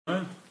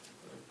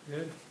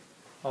Good.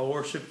 All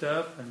worshipped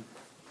up and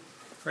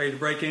ready to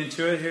break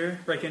into it here,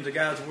 break into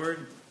God's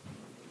Word.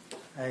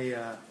 I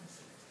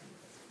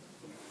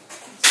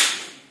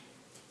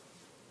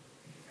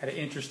had an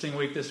interesting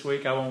week this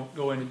week. I won't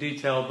go into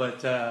detail,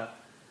 but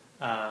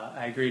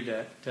I agreed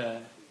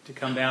to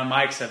come down.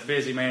 Mike's a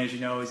busy man, as you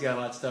know. He's got a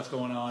lot of stuff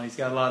going on. He's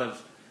a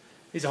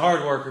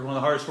hard worker, one of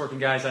the hardest working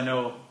guys I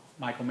know.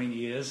 Michael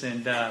Meany is,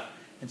 and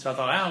so I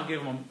thought I'll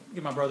give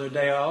my brother a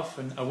day off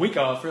and a week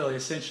off, really,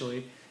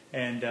 essentially.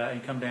 And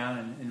come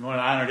down, and what an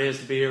honor it is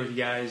to be here with you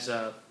guys.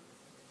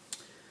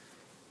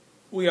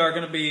 We are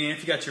going to be, if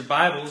you got your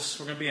Bibles,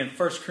 we're going to be in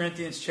 1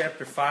 Corinthians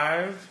chapter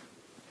 5.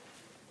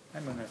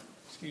 I'm going to,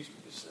 excuse me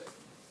just a second.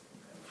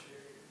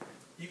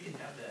 You can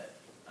have that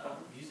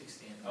music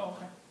stand. Oh,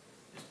 okay.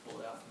 Just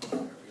pull it out from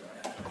wherever you're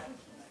at.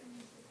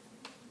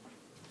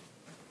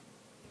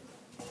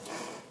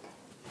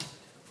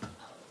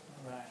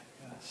 All right,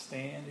 got a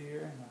stand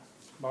here, and a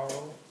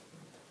borrow.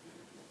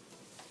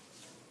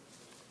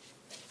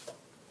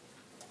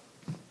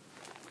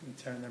 Let me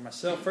turn there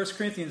myself. 1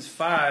 Corinthians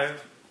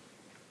 5.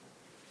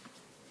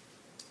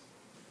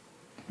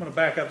 I'm going to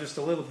back up just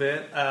a little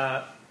bit.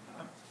 I'm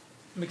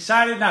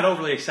excited, not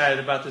overly excited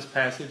about this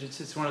passage.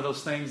 It's one of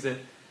those things that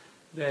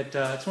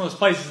it's one of those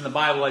places in the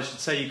Bible, I should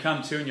say, you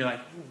come to and you're like,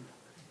 ooh,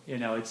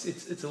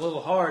 it's a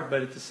little hard,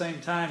 but at the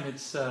same time,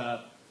 it's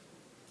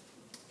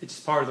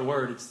part of the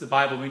Word. It's the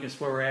Bible meeting us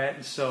where we're at,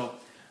 and so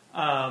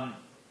I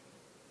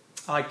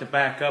like to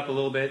back up a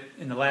little bit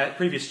in the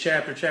previous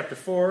chapter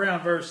 4,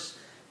 around verse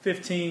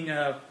 15.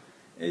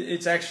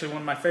 It's actually one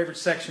of my favorite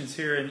sections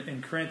here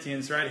in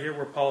Corinthians, right here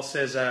where Paul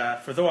says,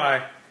 "For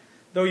though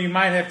you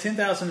might have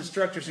 10,000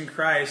 instructors in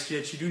Christ,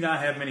 yet you do not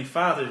have many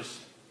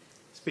fathers."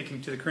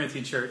 Speaking to the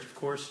Corinthian church, of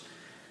course.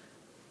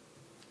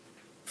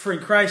 "For in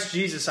Christ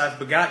Jesus I've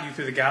begotten you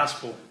through the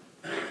gospel."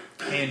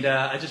 And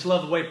I just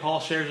love the way Paul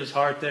shares his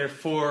heart there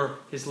for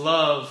his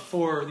love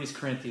for these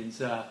Corinthians.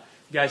 You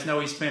guys know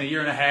he spent a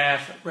year and a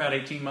half, around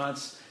 18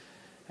 months,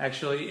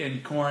 actually,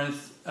 in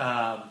Corinth.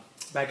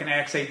 Back in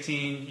Acts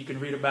 18, you can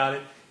read about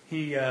it.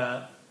 He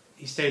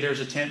stayed there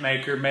as a tent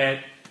maker,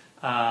 met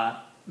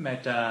a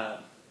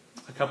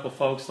couple of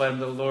folks, led them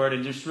to the Lord,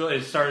 and just really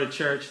started a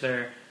church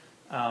there.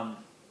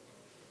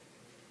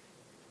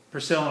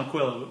 Priscilla and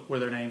Aquila were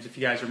their names, if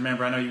you guys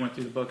remember. I know you went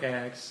through the book of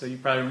Acts, so you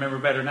probably remember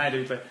better than I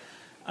do. But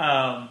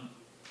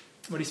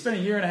he spent a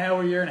year and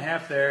a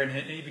half there, and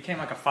he became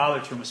like a father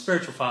to him, a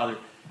spiritual father.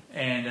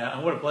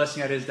 And what a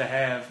blessing that is to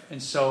have.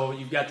 And so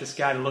you've got this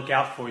guy to look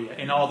out for you.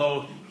 And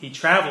although he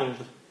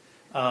traveled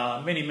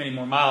many, many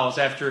more miles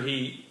after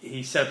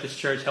he set up this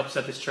church, helped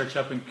set this church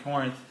up in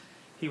Corinth,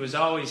 they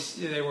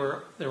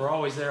were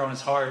always there on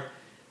his heart,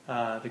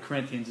 the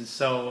Corinthians. And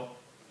so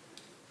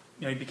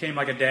he became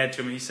like a dad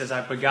to him. He says,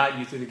 "I've begotten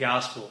you through the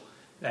gospel."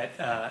 That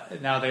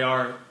now he's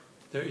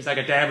like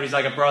a dad, but he's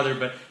like a brother.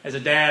 But as a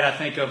dad, I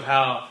think of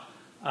how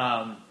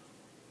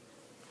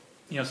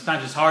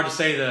sometimes it's hard to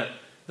say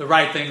the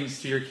right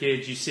things to your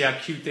kids. You see how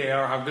cute they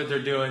are, how good they're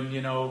doing.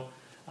 He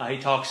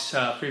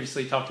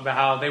previously talked about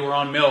how they were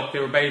on milk, they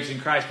were babes in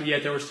Christ, but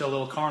yet they were still a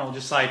little carnal.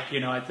 Just like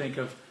I think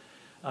of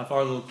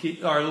our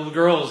little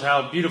girls,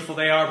 how beautiful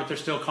they are, but they're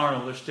still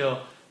carnal.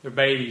 They're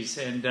babies,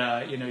 and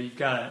you've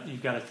got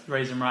to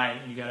raise them right.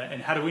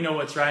 And how do we know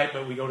what's right?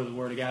 But we go to the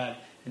Word of God,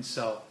 and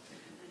so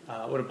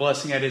what a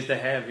blessing that is to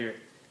have here.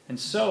 And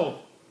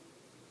so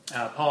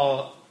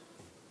Paul,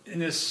 in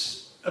this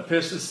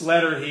epistle, this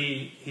letter,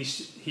 he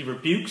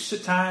rebukes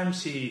at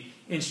times, he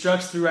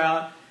instructs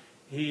throughout.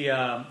 He's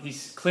trying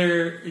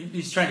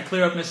to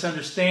clear up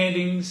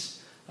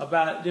misunderstandings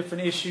about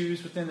different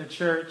issues within the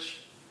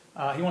church.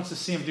 He wants to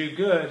see them do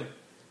good,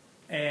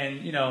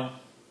 and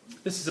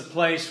this is a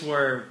place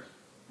where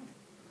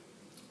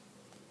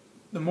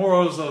the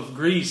morals of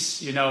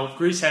Greece.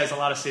 Greece has a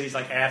lot of cities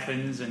like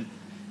Athens and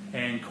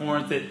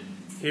Corinth that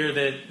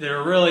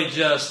are really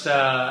just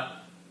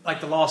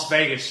like the Las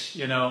Vegas.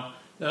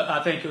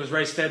 I think it was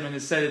Ray Stedman that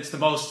said it's the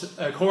most.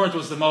 Corinth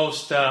was the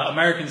most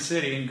American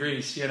city in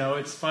Greece.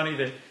 It's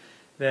funny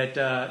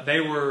that they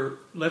were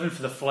living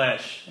for the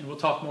flesh, and we'll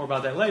talk more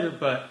about that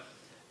later.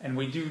 And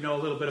we do know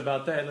a little bit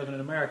about that, living in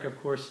America, of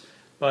course.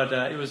 But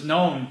it was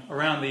known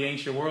around the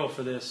ancient world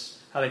for this,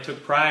 how they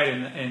took pride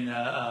in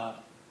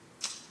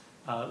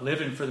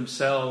living for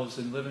themselves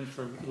and living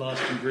for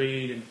lust and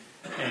greed,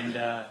 and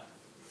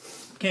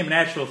became a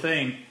natural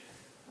thing.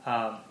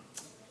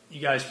 You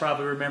guys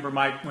probably remember,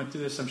 Mike went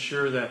through this, I'm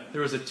sure, that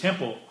there was a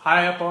temple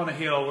high up on a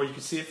hill where you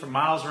could see it for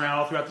miles around.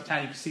 All throughout the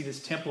town, you could see this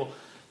temple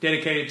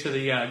dedicated to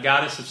the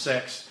goddess of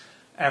sex,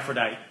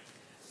 Aphrodite.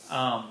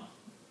 No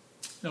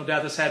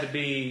doubt this had to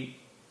be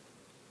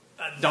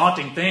a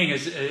daunting thing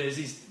as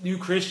these new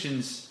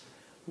Christians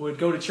would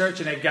go to church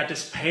and they've got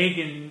this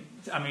pagan,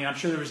 I'm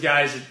sure there was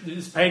guys,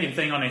 this pagan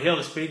thing on a hill,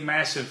 this big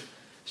massive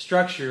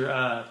structure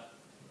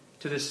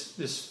to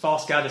this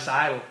false goddess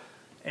idol.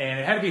 And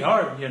it had to be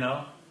hard,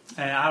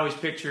 And I always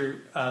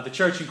picture the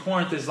church in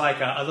Corinth as like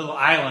a little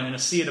island in a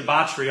sea of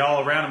debauchery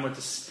all around them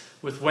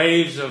with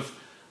waves of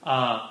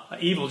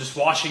evil just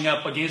washing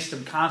up against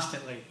them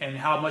constantly. And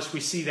how much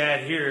we see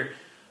that here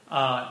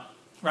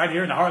Right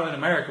here in the heartland of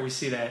America, we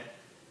see that.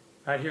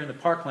 Right here in the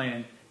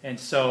Parkland. And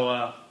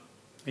so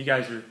you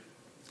guys are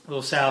a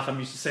little south. I'm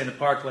used to saying the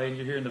Parkland.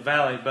 You're here in the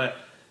valley. But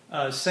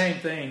same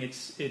thing.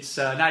 It's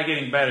not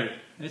getting better.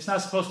 And it's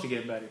not supposed to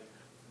get better.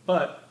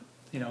 But,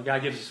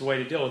 God gives us a way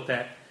to deal with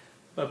that.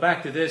 But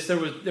back to this. There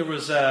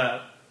was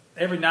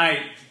every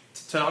night,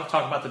 to talk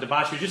about the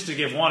debauchery, just to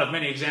give one of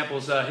many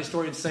examples,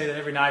 historians say that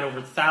every night over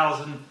a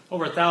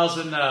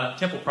thousand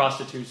temple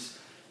prostitutes,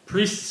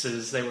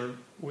 priestesses they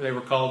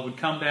were called, would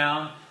come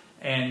down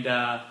and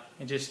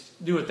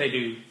just do what they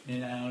do.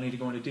 And I don't need to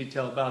go into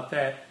detail about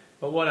that.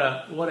 But what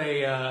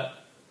a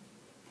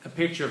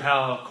picture of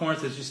how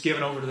Corinth is just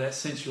given over to that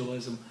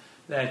sensualism,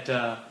 that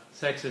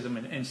sexism,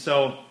 and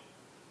so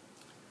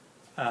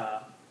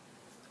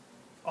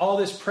all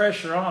this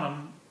pressure on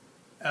them.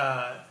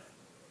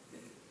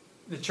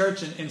 The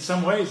church, in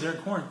some ways, there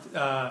in Corinth,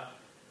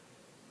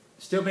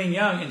 still being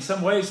young, in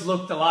some ways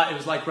looked a lot. It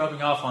was like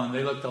rubbing off on them.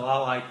 They looked a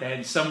lot like that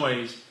in some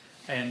ways,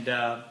 and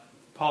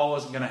Paul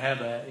wasn't going to have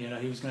that.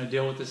 He was going to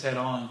deal with this head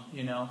on.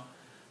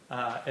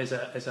 As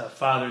a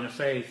father in the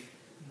faith,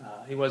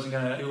 he wasn't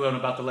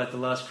about to let the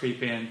lust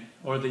creep in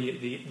or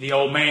the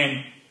old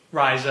man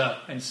rise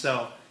up. And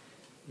so,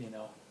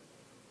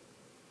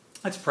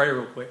 let's pray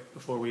real quick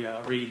before we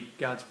read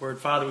God's word.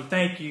 Father, we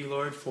thank you,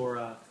 Lord,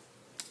 for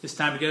this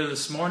time together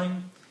this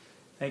morning.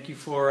 Thank you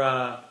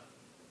for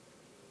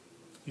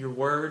your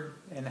word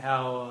and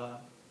how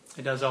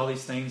it does all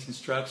these things,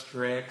 instructs,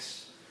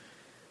 directs,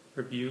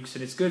 rebukes,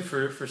 and it's good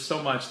for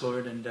so much,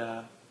 Lord,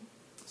 and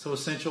so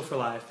essential for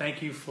life.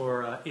 Thank you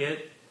for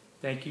it.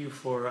 Thank you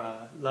for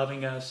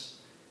loving us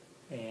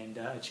and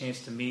a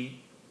chance to meet,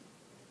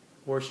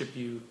 worship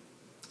you,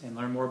 and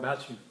learn more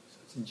about you. So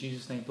it's in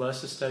Jesus' name.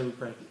 Bless this study, we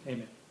pray.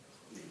 Amen.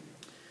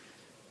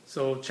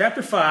 So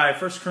chapter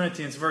 5, 1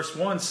 Corinthians, verse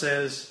 1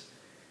 says,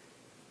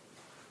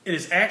 "It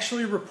is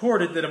actually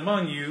reported that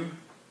among you,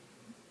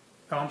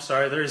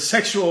 there is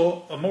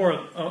sexual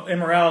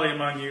immorality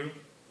among you,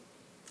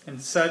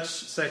 and such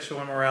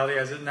sexual immorality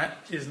as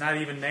is not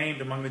even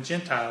named among the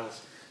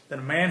Gentiles, that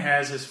a man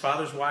has his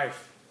father's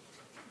wife.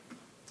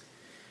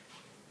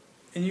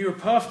 And you are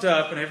puffed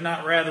up and have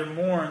not rather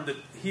mourned that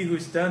he who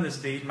has done this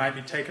deed might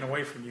be taken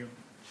away from you.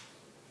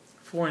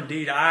 For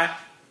indeed I,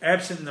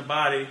 absent in the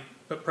body,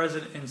 but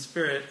present in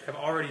spirit, have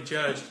already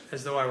judged,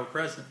 as though I were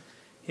present,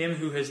 him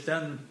who has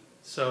done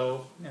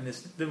so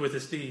with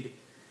this deed.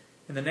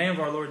 In the name of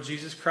our Lord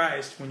Jesus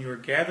Christ, when you are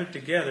gathered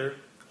together,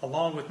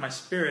 along with my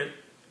spirit,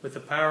 with the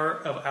power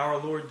of our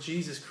Lord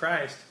Jesus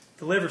Christ,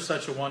 deliver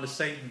such a one to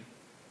Satan,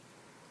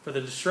 for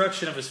the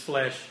destruction of his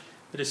flesh,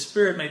 that his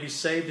spirit may be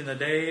saved in the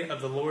day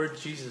of the Lord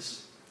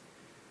Jesus."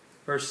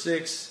 Verse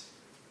 6,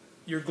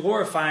 "Your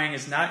glorifying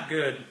is not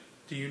good.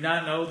 Do you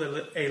not know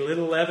that a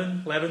little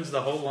leaven leavens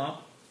the whole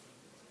lump?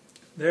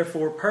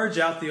 Therefore purge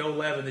out the old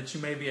leaven, that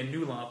you may be a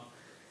new lump,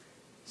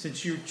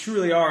 since you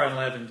truly are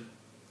unleavened.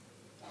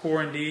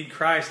 For indeed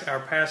Christ our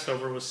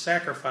Passover was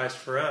sacrificed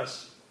for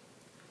us.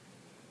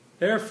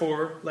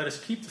 Therefore let us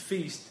keep the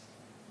feast,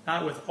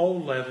 not with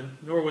old leaven,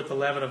 nor with the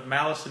leaven of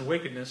malice and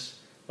wickedness,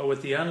 but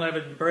with the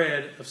unleavened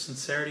bread of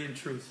sincerity and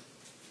truth."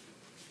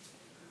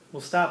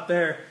 We'll stop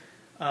there.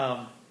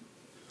 I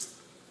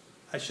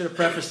should have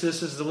prefaced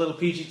this as a little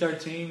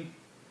PG-13.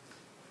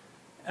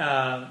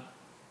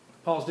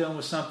 Paul's dealing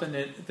with something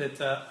that it's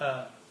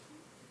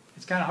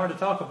kind of hard to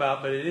talk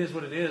about, but it is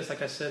what it is.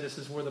 Like I said, this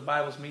is where the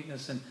Bible's meeting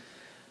us. And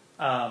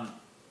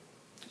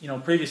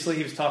previously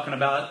he was talking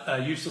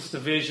about useless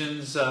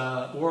divisions,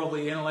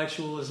 worldly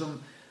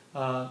intellectualism,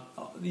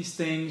 these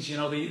things.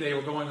 They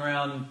were going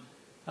around.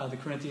 The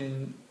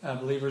Corinthian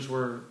believers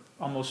were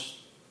almost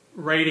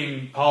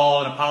rating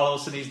Paul and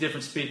Apollos and these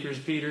different speakers,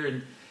 Peter,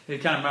 and it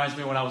kind of reminds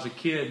me when I was a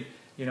kid.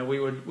 We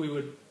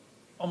would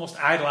almost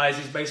idolize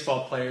these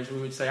baseball players. We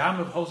would say, "I'm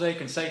with Jose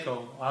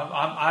Canseco.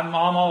 I'm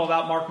all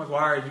about Mark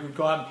McGwire." You would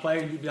go out and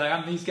play, and you'd be like,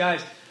 "I'm these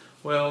guys."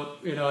 Well,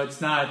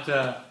 it's not.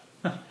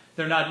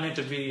 They're not meant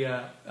to be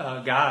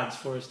gods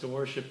for us to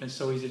worship. And it's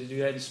so easy to do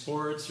that in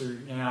sports, or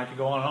I could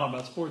go on and on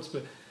about sports,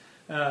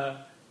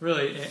 but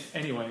really,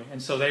 anyway.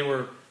 And so they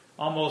were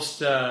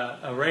almost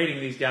rating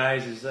these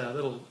guys as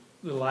little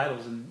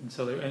idols, and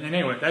so and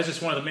anyway, that's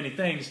just one of the many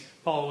things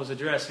Paul was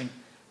addressing.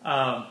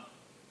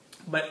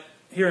 But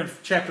here in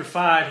chapter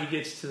 5, he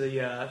gets to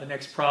the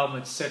next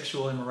problem. It's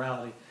sexual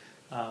immorality.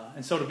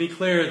 And so to be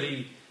clear,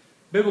 the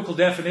biblical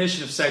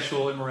definition of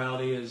sexual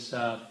immorality is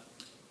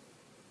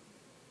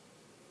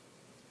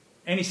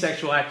any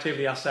sexual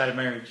activity outside of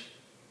marriage.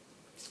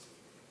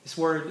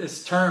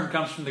 This term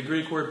comes from the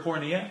Greek word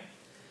porneia.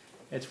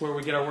 It's where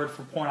we get our word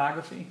for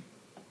pornography.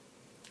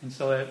 And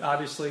so that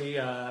obviously,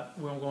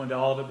 we won't go into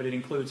all of it, but it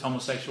includes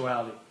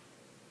homosexuality,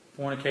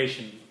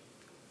 fornication,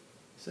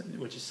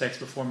 which is sex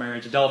before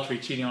marriage, adultery,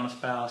 cheating on a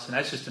spouse, and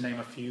that's just to name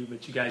a few,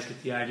 but you guys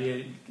get the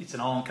idea. It's an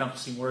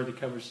all-encompassing word that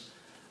covers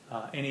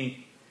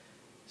any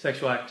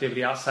sexual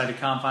activity outside the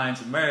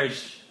confines of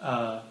marriage,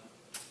 the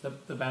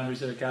boundaries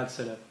that God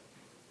set up.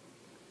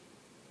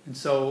 And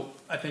so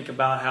I think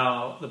about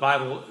how the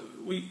Bible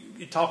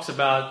it talks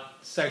about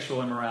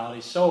sexual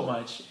immorality so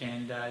much,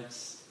 and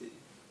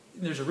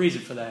there's a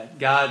reason for that.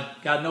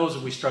 God knows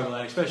that we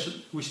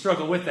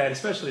struggle with that,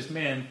 especially as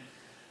men.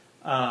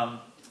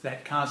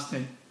 That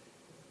constant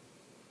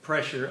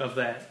pressure of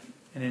that,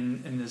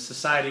 and in the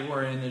society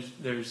we're in,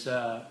 there's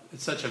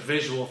it's such a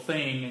visual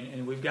thing,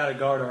 and we've got to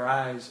guard our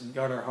eyes and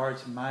guard our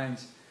hearts and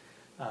minds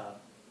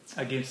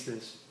against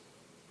this.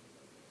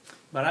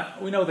 But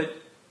we know that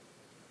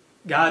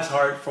God's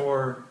heart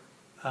for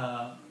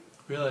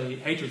really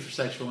hatred for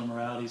sexual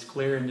immorality is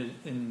clear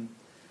in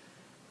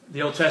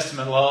the Old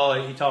Testament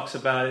law. He talks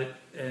about it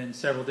in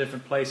several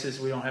different places.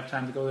 We don't have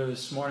time to go there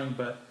this morning,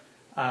 but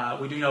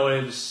we do know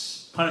it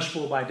was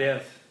punishable by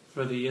death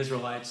for the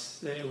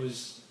Israelites.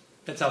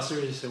 That's how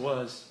serious it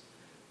was.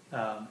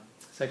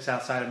 Sex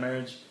outside of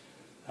marriage,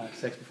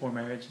 sex before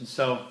marriage, and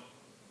so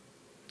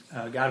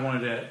God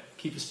wanted to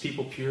keep His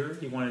people pure.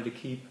 He wanted to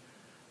keep,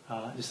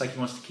 just like He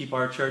wants to keep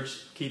our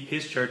church, keep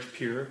His church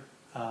pure.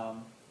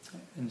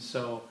 And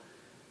so,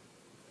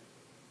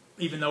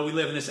 even though we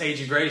live in this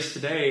age of grace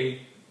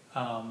today,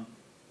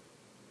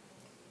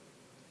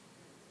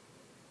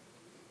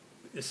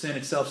 the sin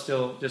itself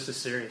still just as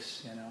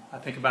serious. I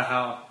think about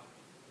how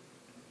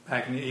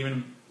back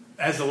even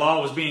as the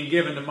law was being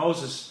given to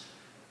Moses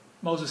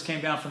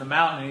came down from the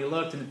mountain and he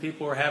looked, and the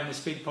people were having this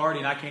big party,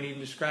 and I can't even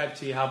describe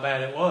to you how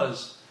bad it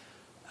was.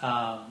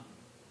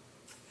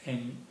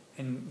 And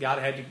God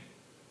had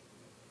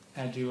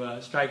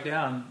to strike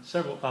down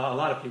a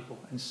lot of people,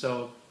 and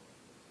so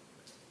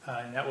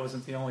and that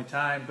wasn't the only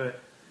time, but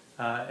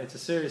it's a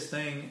serious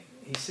thing.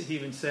 He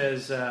even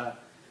says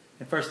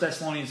in 1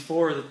 Thessalonians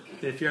 4 that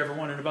if you're ever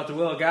wondering about the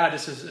will of God,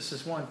 this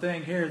is one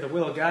thing here. The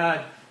will of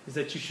God is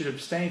that you should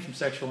abstain from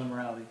sexual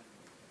immorality,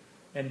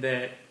 and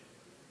that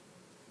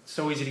it's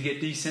so easy to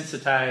get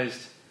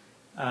desensitized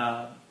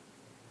by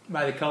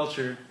the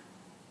culture,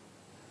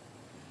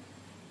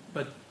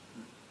 but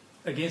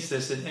against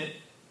this, and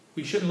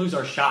we shouldn't lose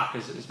our shock.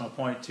 Is my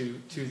point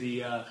to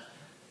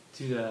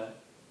the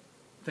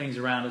things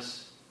around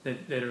us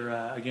that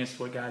are against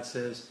what God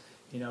says.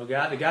 The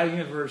God of the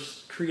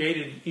universe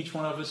created each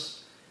one of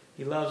us.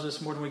 He loves us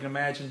more than we can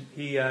imagine.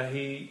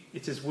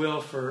 It's His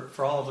will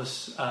for all of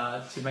us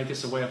to make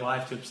this a way of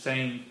life, to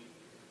abstain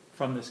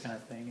from this kind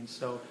of thing. And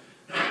so,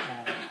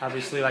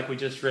 obviously, like we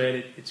just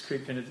read, it's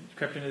crept into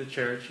the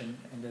church, and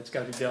that's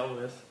got to be dealt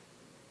with.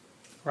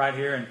 Right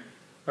here in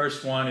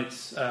verse 1,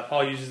 it's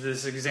Paul uses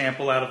this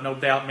example out of no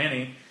doubt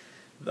many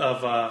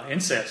of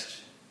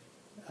incest.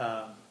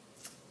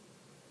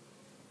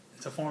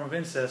 It's a form of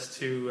incest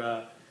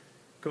to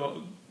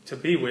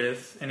be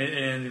with, and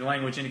the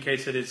language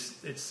indicates that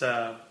it's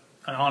an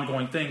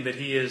ongoing thing, that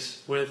he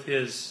is with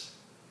his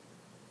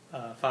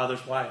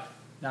father's wife,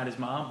 not his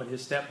mom, but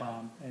his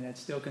stepmom, and that's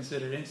still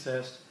considered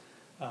incest.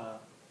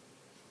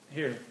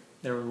 Here,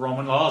 there were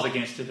Roman laws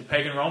against it. The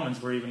pagan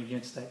Romans were even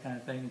against that kind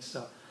of thing. And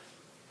so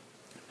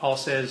Paul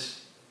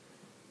says,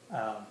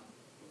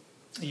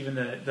 even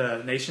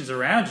the nations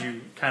around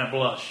you kind of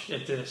blush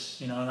at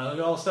this, and look at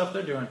all the stuff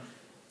they're doing.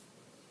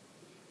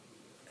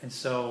 And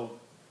so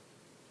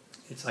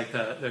it's like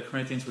the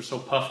Corinthians were so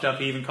puffed up.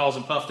 He even calls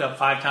them puffed up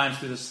 5 times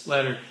through this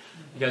letter.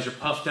 You guys are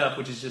puffed up,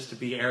 which is just to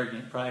be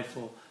arrogant,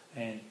 prideful,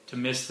 and to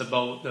miss the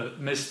boat,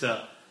 miss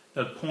the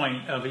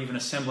point of even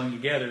assembling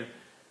together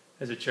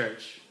as a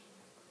church.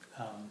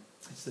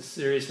 It's the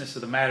seriousness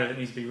of the matter that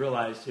needs to be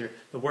realized here.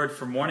 The word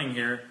for mourning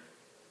here,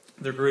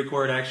 the Greek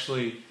word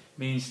actually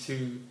means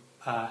to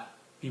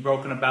be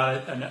broken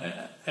about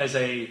it as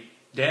a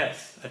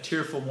death, a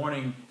tearful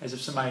mourning, as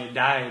if somebody had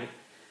died.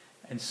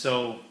 And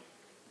so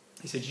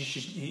he said, you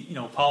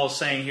should, Paul's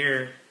saying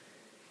here,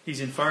 he's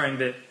inferring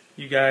that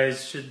you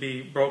guys should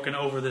be broken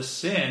over the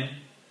sin,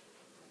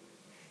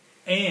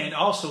 and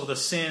also the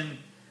sin,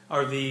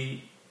 or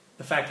the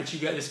fact that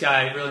this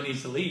guy really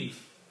needs to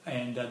leave.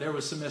 And there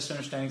was some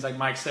misunderstandings, like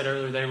Mike said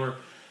earlier.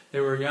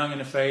 They were young in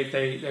the faith.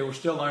 They were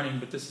still learning,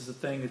 but this is the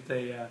thing that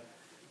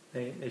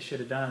they should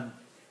have done.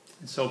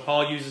 And so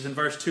Paul uses in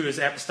verse 2 his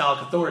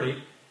apostolic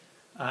authority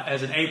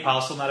as an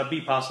apostle, not a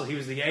B-apostle. He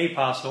was the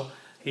A-apostle.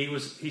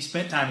 He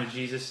spent time with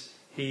Jesus.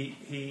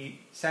 He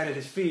sat at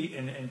his feet,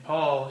 and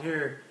Paul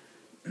here,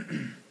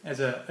 as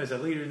a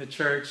leader in the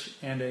church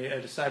and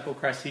a disciple of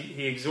Christ,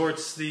 he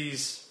exhorts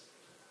these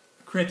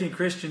Corinthian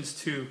Christians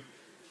to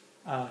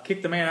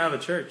kick the man out of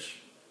the church.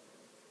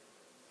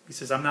 He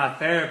says, I'm not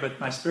there, but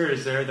my spirit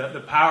is there. The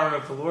power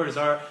of the Lord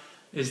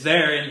is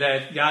there, in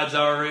that God's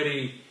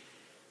already,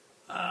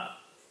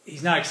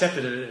 He's not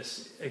accepted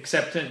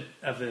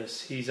of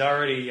this. He's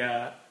already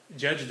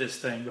judged this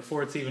thing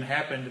before it's even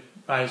happened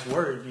by His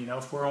word.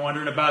 If we're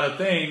wondering about a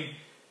thing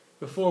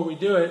before we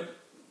do it,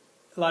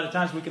 a lot of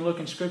times we can look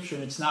in Scripture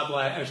and it's not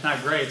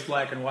gray, it's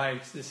black and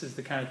white. This is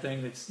the kind of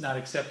thing that's not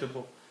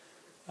acceptable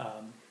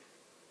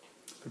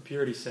for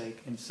purity's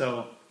sake. And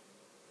so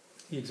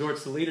he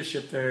exhorts the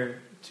leadership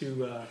there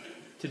to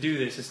do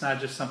this. It's not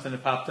just something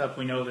that popped up.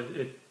 We know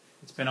that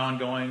it's been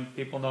ongoing.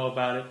 People know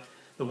about it.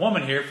 The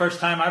woman here, first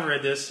time I've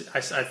read this,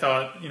 I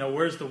thought,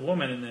 where's the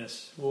woman in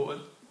this?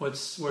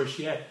 Where's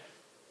she at?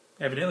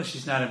 evidently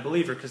she's not a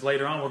believer, because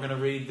later on we're going to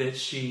read that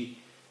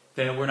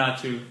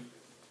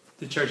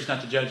the church is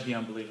not to judge the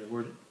unbeliever.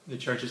 The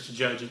church is to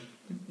judge.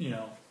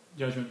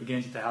 Judgment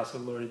begins at the house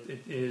of the Lord.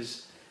 It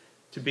is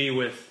to be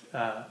with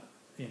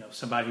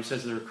somebody who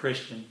says they're a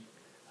Christian.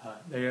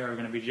 They are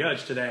going to be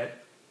judged to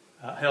that,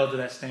 held to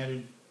that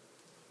standard.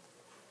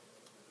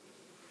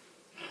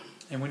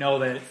 And we know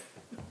that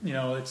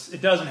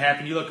it doesn't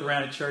happen. You look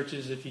around at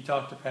churches, if you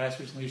talk to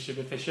pastors and leadership,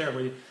 if they share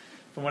with you,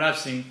 from what I've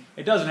seen,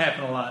 it doesn't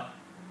happen a lot.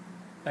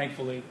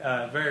 Thankfully,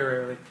 very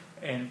rarely.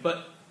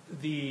 But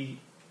the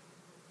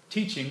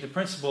teaching, the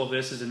principle of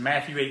this is in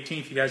Matthew 18.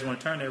 If you guys want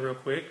to turn there real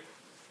quick.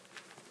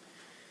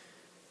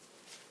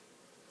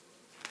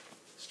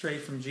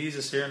 Straight from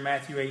Jesus here in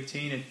Matthew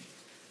 18.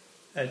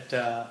 Really,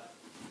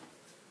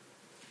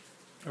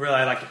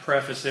 I'd like to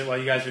preface it while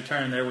you guys are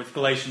turning there with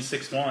Galatians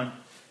 6:1.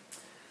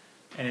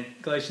 And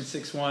Galatians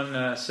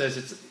 6:1 says,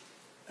 "It's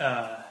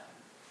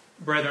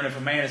brethren, if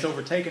a man is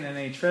overtaken in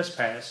any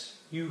trespass,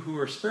 you who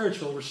are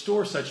spiritual,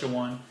 restore such a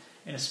one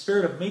in a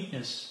spirit of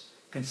meekness,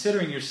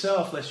 considering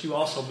yourself, lest you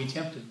also be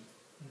tempted."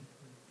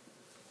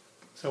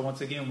 So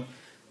once again,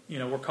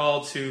 we're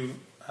called to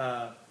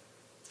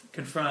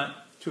confront,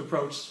 to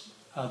approach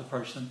the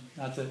person,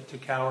 not to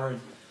cower,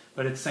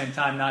 but at the same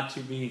time not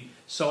to be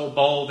so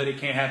bold that it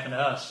can't happen to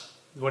us,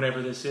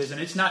 whatever this is. And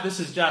this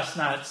is just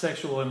not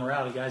sexual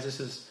immorality, guys. This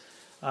is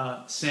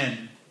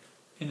sin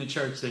in the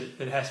church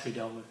that has to be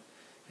dealt with.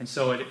 And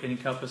so it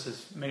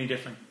encompasses many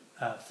different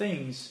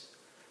things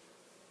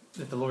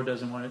that the Lord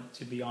doesn't want it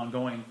to be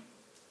ongoing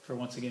for,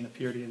 once again, the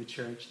purity of the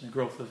church and the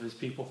growth of His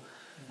people.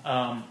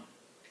 And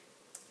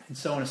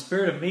so in a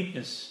spirit of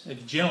meekness,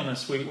 of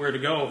gentleness, we're to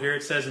go. Here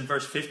it says in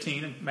verse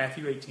 15 of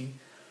Matthew 18,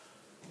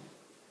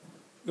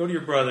 "Go to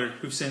your brother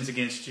who sins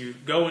against you.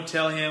 Go and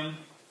tell him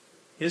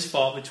his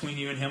fault between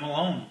you and him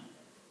alone."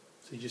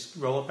 So you just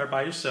roll up there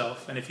by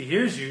yourself. And if he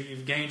hears you,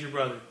 you've gained your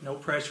brother. No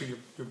pressure.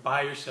 You're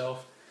by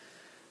yourself.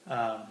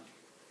 And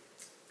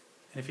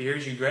if he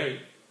hears you,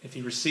 great. If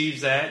he receives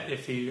that,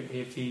 if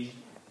he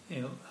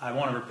I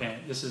want to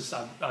repent.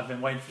 I've been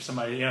waiting for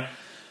somebody,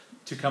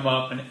 to come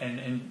up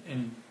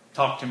and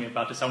talk to me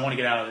about this. I want to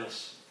get out of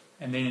this.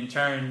 And then in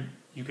turn,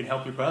 you can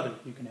help your brother.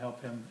 You can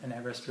help him in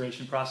that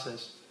restoration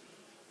process.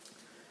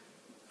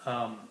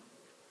 And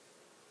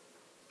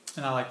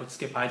I like what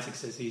Skip Heitzig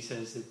says. He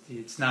says that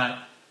it's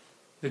not,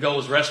 the goal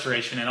is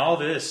restoration. And all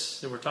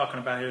this that we're talking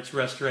about here, it's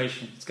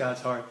restoration. It's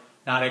God's heart,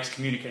 not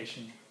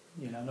excommunication.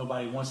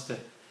 Nobody wants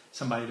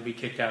somebody to be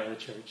kicked out of the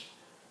church.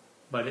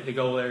 But the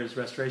goal there is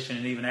restoration.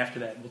 And even after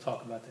that, we'll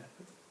talk about that.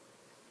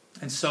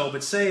 And so,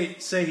 but say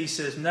he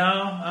says, "No,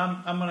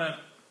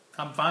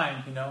 I'm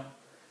fine. The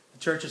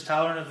church is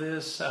tolerant of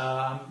this.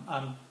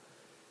 I'm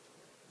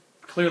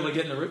clearly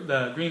getting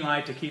the green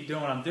light to keep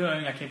doing what I'm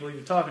doing. I can't believe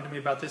you're talking to me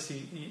about this."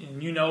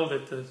 And you know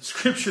that the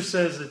Scripture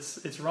says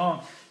it's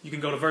wrong. You can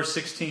go to verse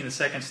 16, the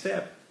second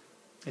step.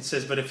 It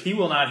says, "But if he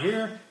will not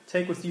hear,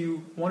 take with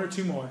you one or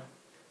two more,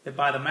 that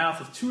by the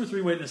mouth of 2 or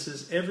 3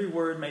 witnesses every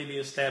word may be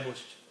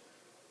established."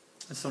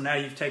 And so now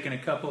you've taken a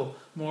couple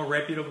more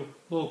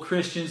reputable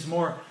Christians,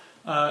 more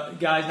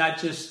guys, not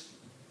just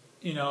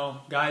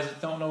guys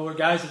that don't know the Word,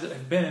 guys that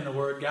have been in the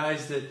Word,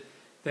 guys that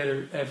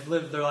have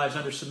lived their lives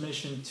under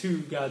submission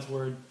to God's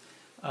Word.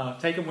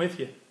 Take them with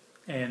you.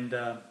 And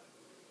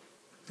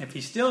if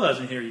he still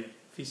doesn't hear you,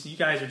 you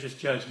guys are just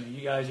judging me.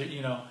 You guys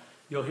are,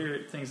 you'll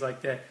hear things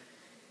like that.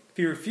 If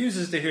he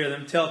refuses to hear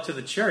them, tell it to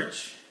the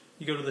church.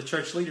 You go to the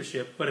church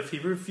leadership. But if he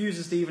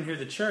refuses to even hear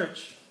the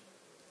church,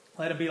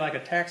 let him be like a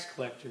tax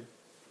collector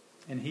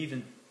and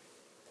heathen.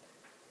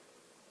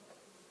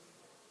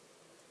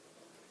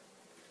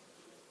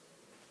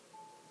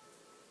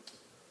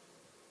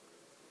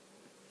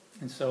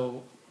 And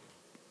so,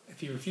 if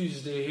he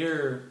refuses to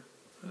hear,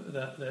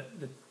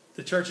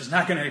 the church is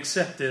not going to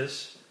accept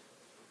this,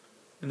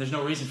 then there's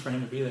no reason for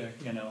him to be there,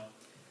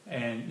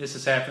 And this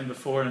has happened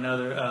before in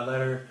another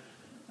letter.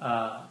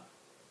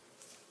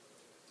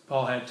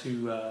 Paul had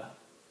to,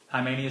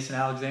 Hymenaeus and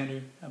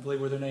Alexander, I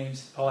believe were their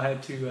names. Paul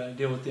had to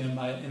deal with them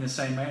in the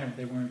same manner.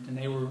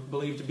 They were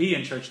believed to be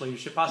in church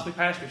leadership, possibly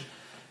pastors,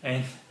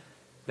 and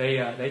they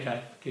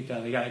got kicked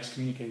out. They got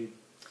excommunicated,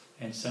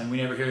 and so we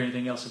never hear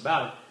anything else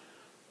about it.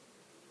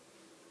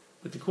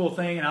 But the cool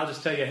thing, and I'll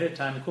just tell you ahead of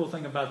time, the cool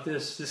thing about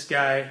this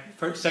guy,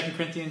 2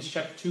 Corinthians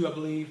chapter 2, I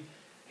believe,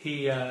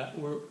 he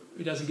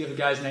doesn't give the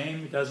guy's name,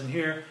 he doesn't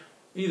hear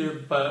either,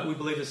 but we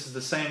believe this is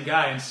the same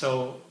guy. And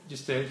so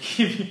just to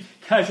give you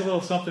guys a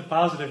little something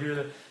positive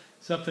here,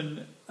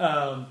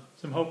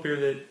 some hope here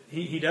that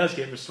he does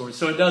get restored.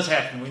 So it does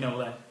happen, we know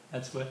that.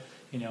 That's what,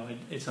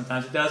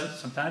 sometimes it doesn't,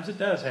 sometimes it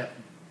does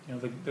happen.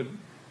 The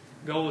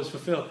goal is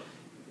fulfilled.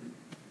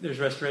 There's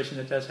restoration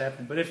that does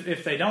happen. But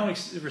if they don't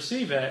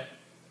receive that,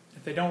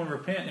 if they don't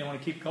repent and they want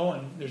to keep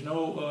going, there's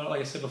no,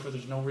 like I said before,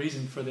 there's no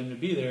reason for them to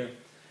be there.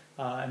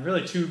 And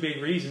really 2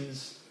 big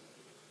reasons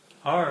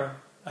are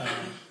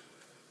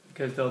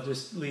because they'll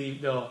just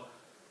leave,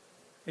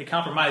 it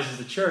compromises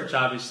the church,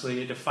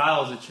 obviously. It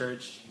defiles the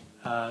church.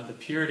 The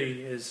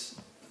purity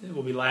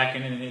will be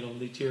lacking and it'll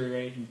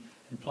deteriorate. And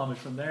and plummet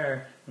from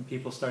there when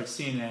people start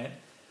seeing that.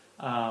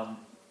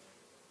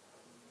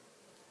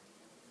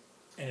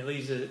 And it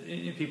leads to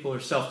people are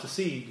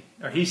self-deceived,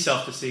 or he's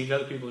self-deceived.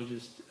 Other people are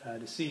just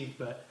deceived,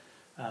 but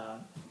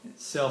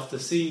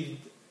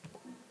self-deceived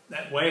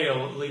that way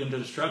will lead him to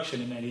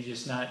destruction, and that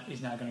he's not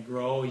going to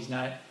grow. It's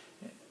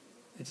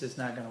just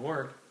not going to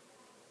work.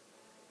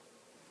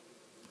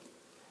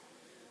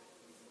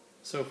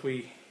 So if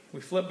we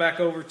flip back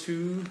over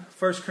to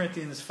 1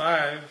 Corinthians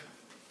 5.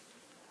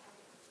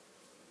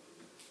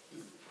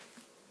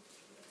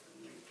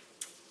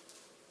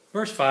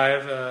 Verse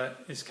 5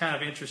 is kind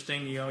of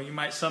interesting.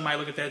 Some might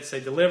look at that and say,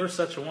 "Deliver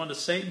such a one to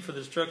Satan for the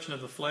destruction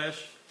of the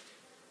flesh,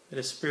 that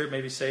his spirit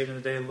may be saved in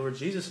the day of the Lord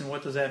Jesus." And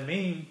what does that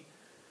mean?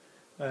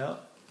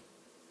 Well,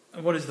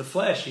 what is the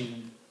flesh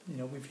even?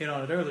 We've hit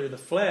on it earlier. The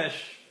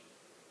flesh.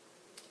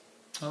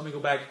 Let me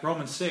go back.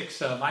 Romans 6.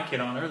 Mike hit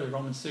on earlier.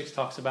 Romans 6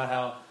 talks about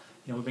how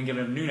we've been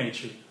given a new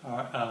nature.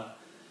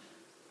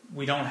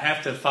 We don't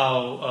have to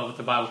follow what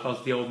the Bible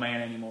calls the old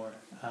man anymore.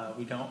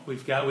 We don't. We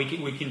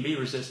can be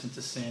resistant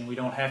to sin. We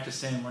don't have to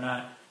sin. We're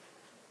not.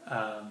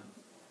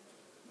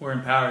 We're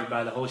empowered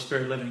by the Holy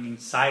Spirit living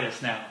inside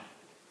us now.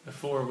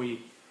 Before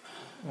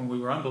when we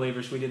were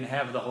unbelievers, we didn't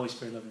have the Holy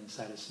Spirit living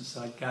inside us, and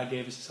so God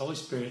gave us His Holy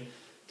Spirit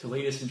to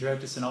lead us and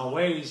direct us in all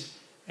ways,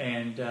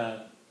 and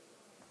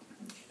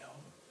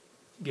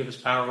give us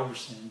power over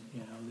sin.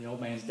 The old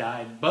man's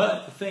died.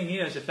 But the thing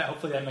is,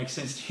 hopefully that makes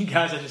sense to you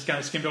guys. I just kind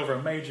of skimmed over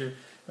a major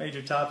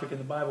topic in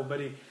the Bible, but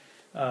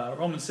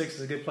Romans 6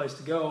 is a good place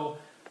to go.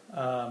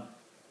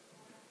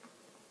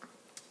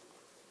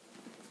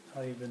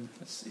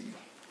 Let's see.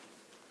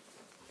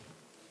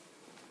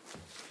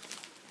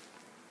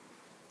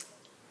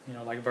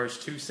 Like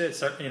verse 2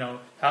 says,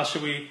 how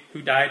should we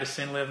who died to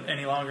sin live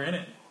any longer in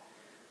it?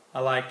 I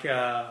like,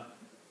 for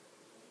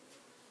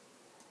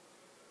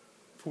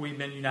we've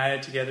been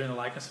united together in the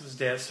likeness of his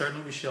death,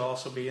 certainly we shall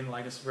also be in the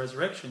likeness of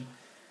resurrection.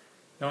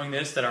 Knowing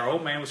this, that our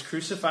old man was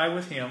crucified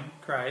with him,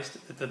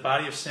 Christ, that the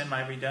body of sin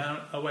might be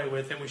done away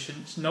with, that we should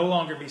no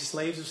longer be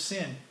slaves of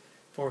sin.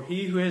 For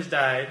he who has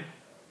died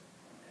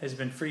has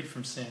been freed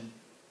from sin.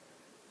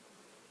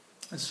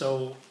 And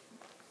so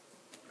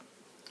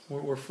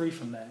we're free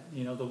from that.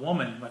 The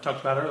woman I talked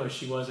about earlier,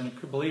 she wasn't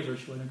a believer,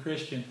 she wasn't a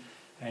Christian,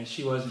 and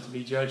she wasn't to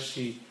be judged.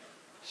 She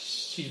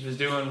was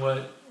doing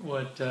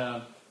what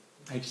I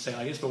hate to say it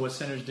like this, but what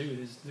sinners do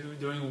is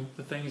doing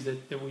the things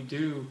that we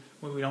do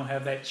when we don't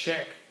have that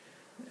check.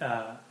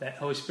 That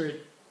Holy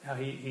Spirit, how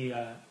He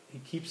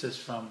keeps us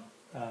from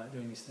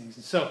doing these things.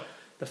 And so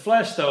the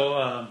flesh,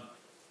 though,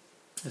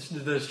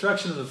 the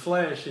destruction of the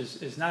flesh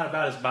is not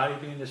about his body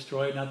being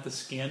destroyed, not the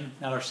skin,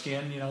 not our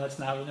skin. That's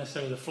not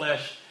necessarily the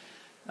flesh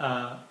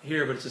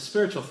here, but it's a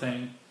spiritual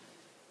thing.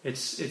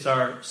 It's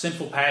our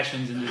sinful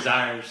passions and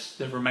desires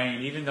that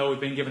remain. Even though we've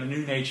been given a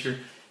new nature,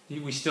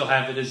 we still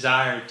have the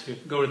desire to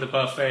go to the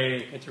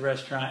buffet at the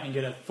restaurant and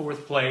get a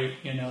fourth plate.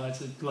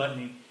 That's a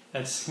gluttony.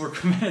 We're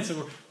committed.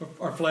 So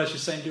our flesh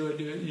is saying, "Do it,"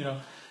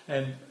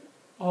 and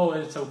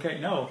it's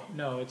okay. No,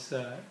 it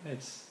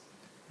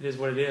is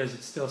what it is.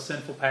 It's still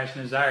sinful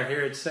passion and desire.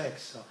 Here it's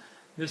sex. So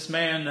this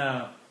man,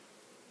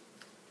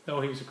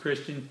 though he was a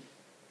Christian,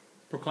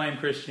 proclaimed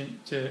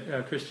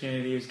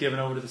Christianity, he was given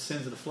over to the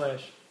sins of the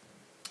flesh,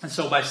 and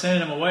so by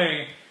sending him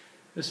away,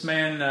 this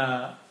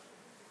man.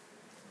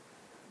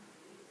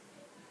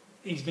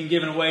 He's been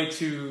given away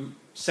to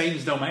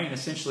Satan's domain,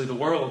 essentially the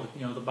world.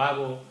 The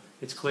Bible,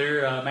 it's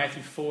clear.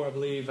 Matthew 4, I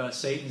believe,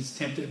 Jesus is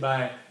tempted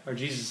by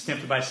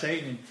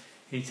Satan, and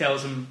he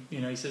tells him,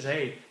 he says,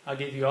 "Hey, I'll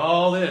give you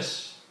all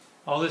this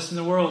in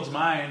the world's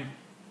mine,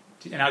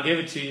 and I'll give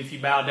it to you if you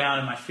bow down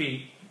at my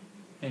feet."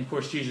 And of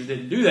course, Jesus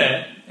didn't do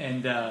that,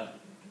 and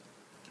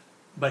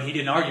but he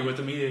didn't argue with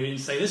him either. He didn't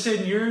say, "This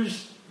isn't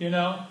yours,"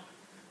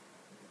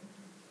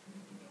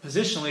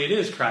 Positionally, it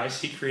is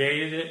Christ. He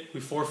created it. We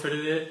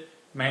forfeited it.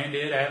 Man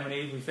did, Adam and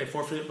Eve, they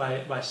forfeited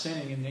it by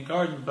sinning in the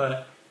garden,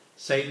 but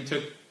Satan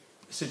took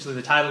essentially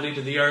the title deed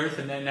to the earth,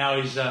 and then now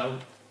he's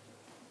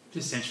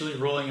essentially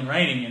ruling and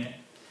reigning in it.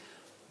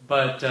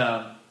 But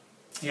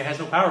he has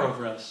no power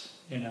over us,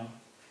 The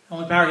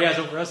only power he has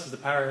over us is the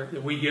power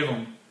that we give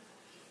him.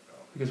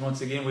 Because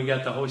once again, we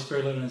got the Holy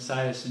Spirit living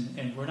inside us,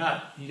 and we're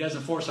not, he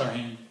doesn't force our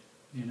hand,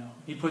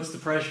 He puts the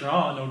pressure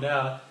on, no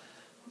doubt,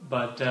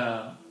 but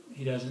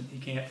he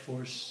can't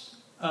force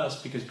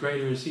us, because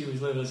greater is he who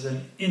lives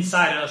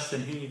inside us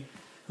than he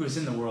who is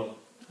in the world.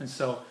 And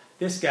so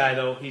this guy,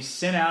 though, he's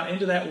sent out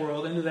into that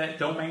world, into that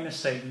domain of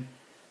Satan,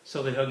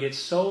 so that he'll get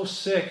so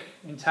sick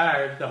and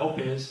tired. The hope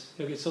is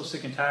he'll get so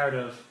sick and tired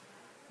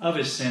of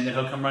his sin that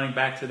he'll come running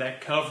back to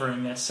that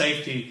covering, that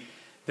safety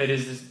that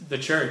is the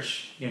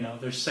church.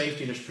 There's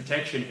safety, there's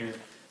protection here.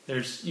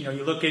 There's, you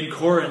look in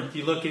Corinth,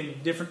 you look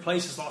in different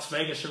places, Las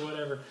Vegas or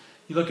whatever,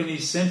 you look in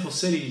these sinful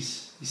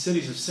cities, these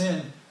cities of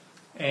sin,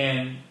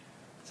 and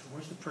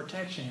where's the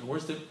protection here?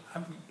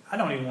 I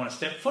don't even want to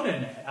step foot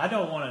in that.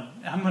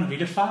 I'm going to be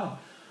defiled.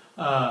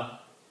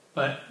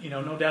 But,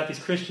 no doubt these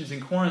Christians in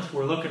Corinth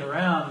were looking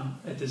around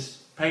at this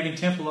pagan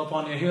temple up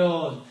on the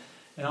hill,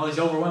 and all these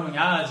overwhelming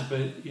odds.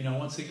 But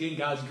once again,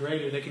 God's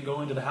greater. They can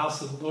go into the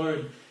house of the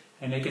Lord,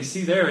 and they can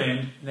see their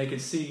end, and they can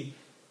see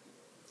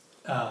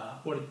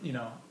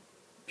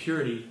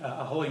purity,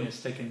 a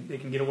holiness. They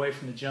can get away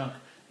from the junk.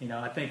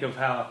 I think of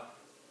how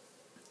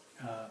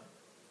it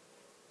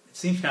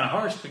seems kind of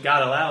harsh, but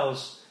God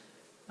allows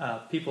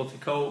people to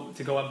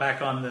go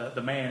back on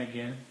the man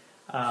again.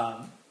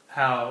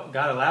 How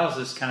God allows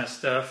this kind of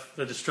stuff,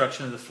 the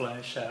destruction of the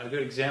flesh. A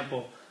good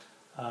example,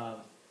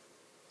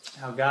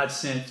 how God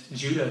sent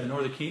Judah, the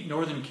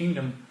northern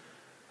kingdom,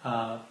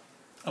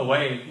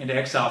 away into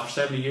exile for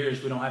 70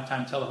 years. We don't have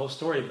time to tell the whole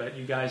story, but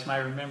you guys might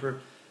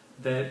remember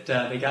that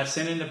they got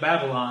sent into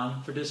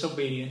Babylon for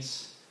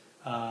disobedience.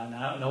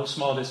 No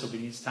small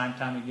disobedience.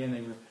 Time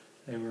again,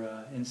 they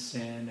were in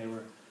sin. They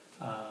were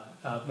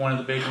one of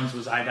the big ones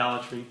was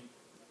idolatry,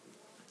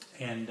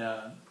 and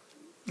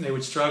they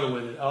would struggle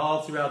with it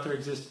all throughout their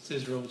existence.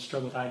 Israel would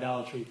struggle with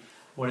idolatry.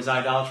 What is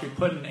idolatry?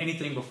 Putting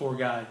anything before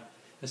God,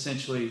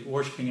 essentially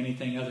worshiping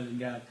anything other than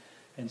God.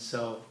 And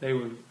so they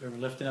were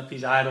lifting up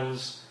these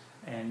idols,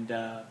 and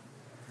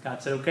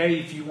God said, "Okay,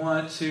 if you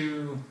want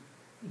to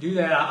do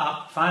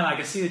that, fine. I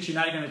can see that you're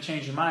not going to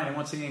change your mind." And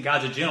once again,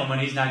 God's a gentleman;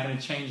 He's not going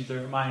to change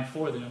their mind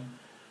for them.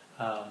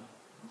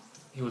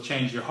 He will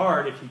change your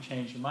heart if you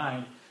change your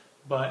mind.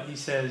 But He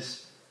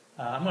says,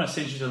 "I'm going to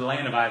send you to the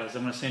land of idols.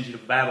 I'm going to send you to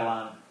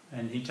Babylon."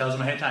 And He tells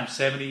them ahead of time,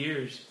 70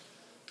 years,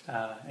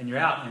 and you're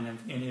out. And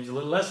it was a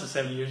little less than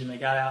 70 years, and they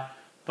got out.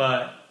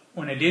 But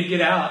when they did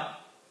get out,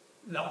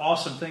 the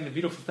awesome thing, the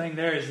beautiful thing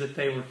there is that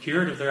they were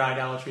cured of their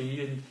idolatry.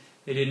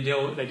 They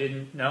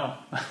didn't know.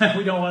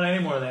 We don't want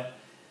any more of that.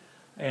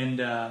 And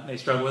they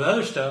struggle with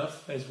other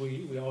stuff, as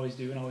we always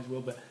do and always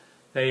will. But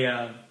they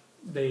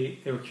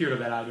were cured of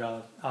that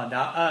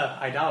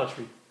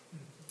idolatry.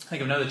 I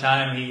think of another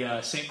time He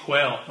sent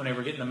quail when they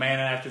were getting the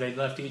manna after they'd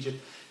left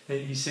Egypt.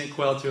 He sent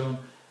quail to them.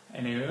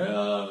 And they were,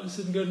 "Oh, this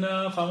isn't good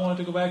enough. I wanted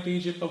to go back to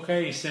Egypt."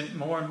 Okay, He sent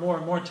more and more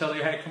and more until they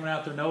had it coming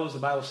out their nose. The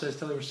Bible says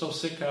till they were so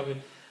sick of it,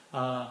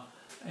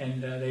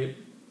 and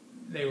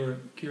they were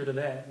cured of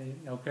that.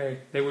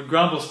 They would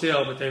grumble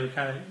still, but they were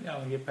kind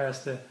of get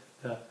past the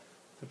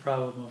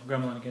problem of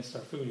grumbling against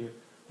our food here.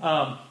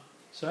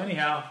 So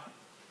anyhow,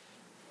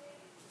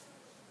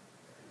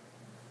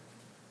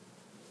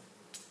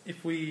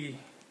 if we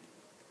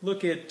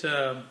look at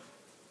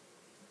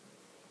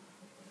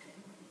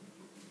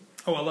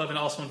 11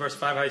 also in verse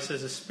 5, how He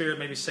says the spirit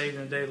may be saved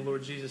in the day of the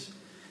Lord Jesus.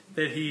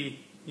 That He,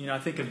 I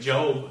think of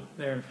Job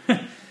there,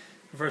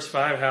 verse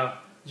 5, how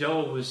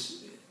Job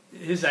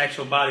his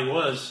actual body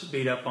was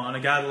beat up on,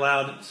 and God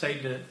allowed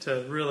Satan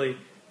to really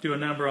do a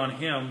number on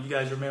him. You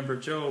guys remember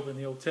Job in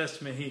the Old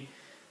Testament.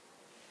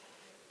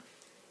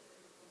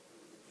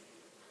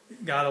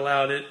 God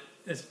allowed it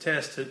as a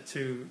test to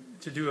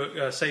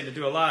do Satan to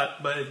do a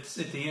lot, but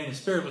at the end, his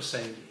spirit was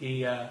saved.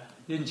 He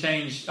didn't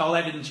change. All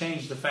that didn't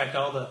change the fact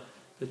all the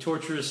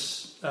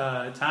torturous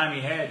time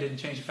he had didn't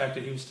change the fact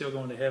that he was still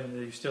going to heaven, that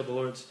he was still the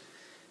Lord's.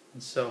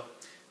 And so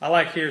I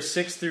like here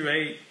 6 through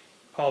 8,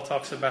 Paul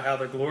talks about how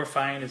the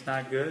glorifying is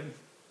not good.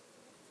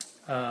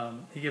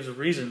 He gives a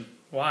reason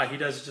why. He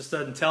just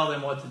doesn't tell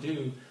them what to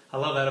do. I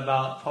love that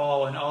about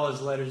Paul and all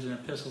his letters and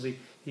epistles. He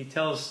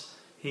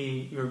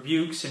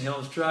rebukes and he'll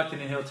instruct,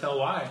 and then he'll tell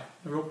why.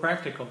 Real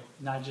practical.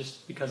 Not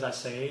just because I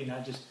say,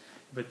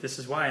 but this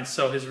is why. And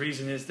so his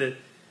reason is that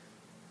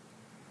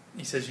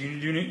he says, do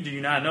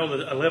you not know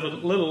that a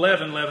little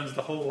leaven leavens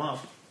the whole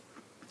lump?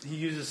 He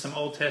uses some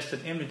Old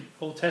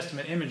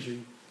Testament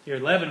imagery here.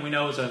 Leaven, we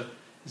know, is a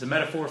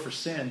metaphor for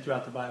sin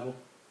throughout the Bible.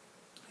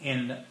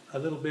 And a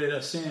little bit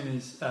of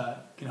sin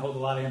can hold a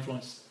lot of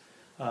influence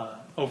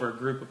over a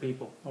group of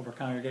people, over a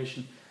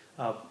congregation.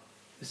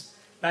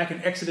 Back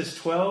in Exodus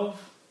 12,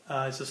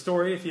 it's a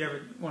story, if you ever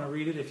want to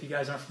read it, if you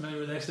guys aren't familiar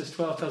with Exodus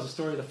 12, it tells the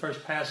story of the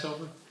first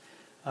Passover.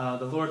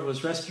 The Lord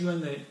was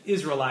rescuing the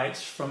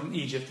Israelites from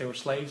Egypt. They were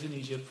slaves in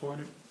Egypt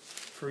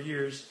for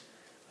years.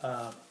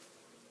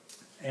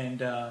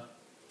 And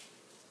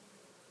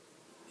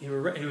he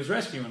was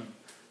rescuing them.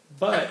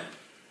 But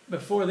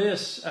before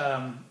this,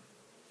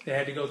 they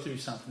had to go through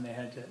something.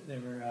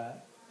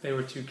 They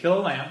were to kill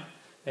a lamb.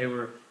 They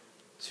were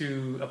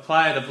to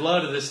apply the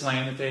blood of this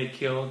lamb that they had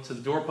killed to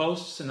the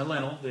doorposts and the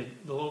lintel, the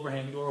door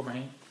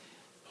overhang.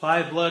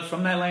 Apply the blood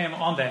from that lamb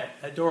on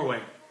that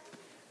doorway.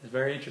 It's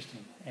very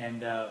interesting.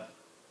 And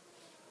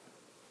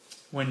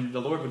when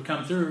the Lord would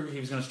come through, He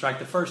was going to strike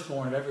the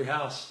firstborn of every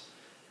house,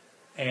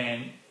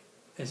 and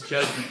it's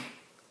judgment.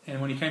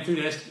 And when He came through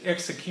to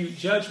execute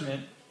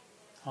judgment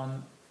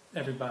on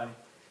everybody,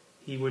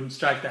 He wouldn't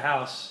strike the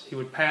house. He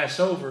would pass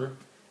over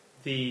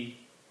the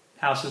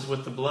houses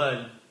with the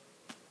blood,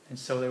 and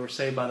so they were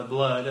saved by the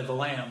blood of the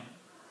Lamb.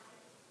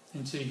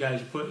 And so you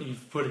guys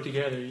you've put it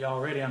together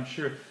already, I'm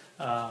sure,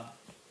 that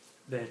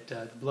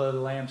the blood of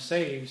the Lamb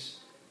saves.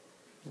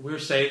 We're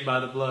saved by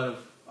the blood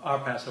of our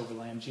Passover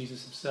Lamb,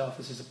 Jesus Himself.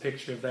 This is a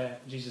picture of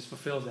that. Jesus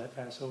fulfills that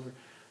Passover.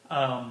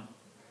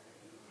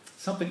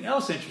 Something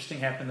else interesting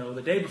happened, though.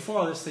 The day before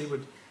all this, they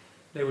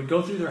would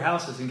go through their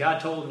houses, and God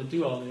told them to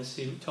do all this.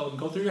 He told them,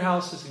 go through your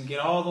houses and get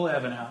all the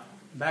leaven out.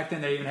 Back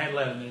then they even had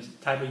leaven. There's a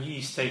type of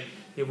yeast.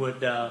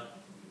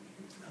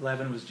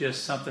 Leaven was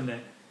just something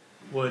that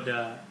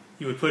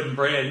you would put in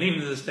bread. And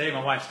even to this day,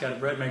 my wife's got a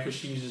bread maker.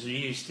 She uses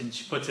yeast and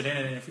she puts it in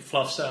it, and if it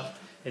fluffs up,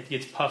 it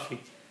gets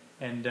puffy.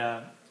 And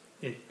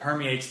it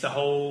permeates the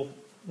whole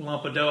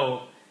lump of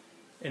dough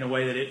in a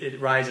way that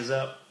it rises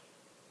up.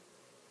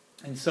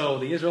 And so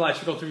the Israelites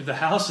would go through the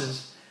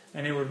houses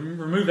and they would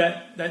remove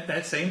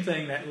that same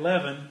thing, that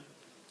leaven,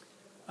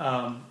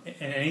 and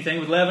anything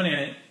with leaven in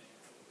it,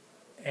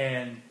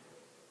 and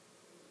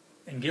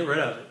get rid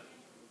of it.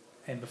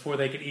 And before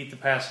they could eat the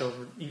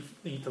Passover,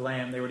 eat the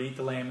lamb, they would eat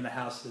the lamb in the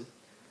house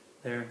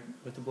there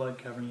with the blood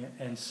covering it.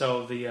 And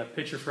so the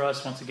picture for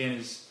us, once again,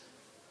 is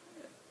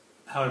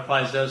how it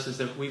applies to us is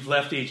that we've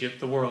left Egypt,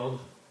 the world,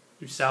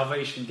 through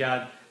salvation.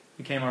 God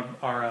became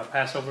our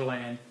Passover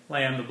lamb,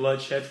 the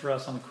blood shed for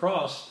us on the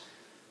cross.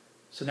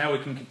 So now we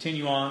can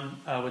continue on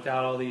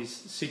without all these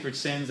secret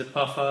sins that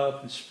puff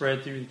up and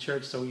spread through the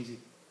church so easy.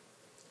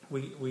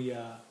 We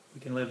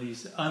can live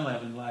these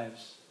unleavened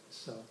lives.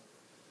 So.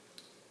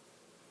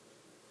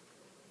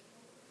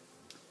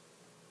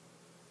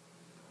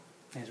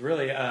 It's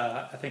really,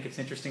 I think it's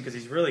interesting because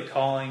he's really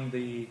calling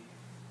the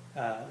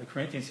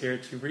Corinthians here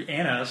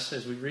and us,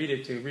 as we read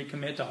it, to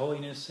recommit to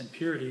holiness and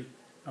purity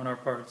on our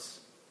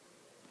parts.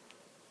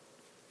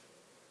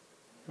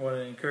 What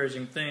an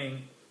encouraging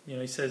thing.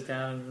 He says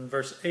down in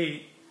verse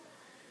 8,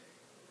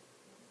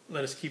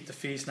 let us keep the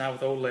feast not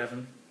with old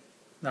leaven,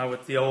 not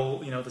with the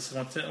old, this is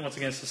once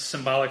again, this is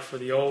symbolic for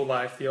the old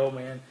life, the old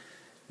man,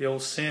 the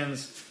old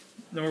sins,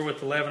 nor with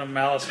the leaven of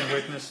malice and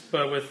wickedness,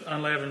 but with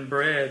unleavened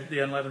bread, the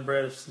unleavened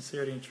bread of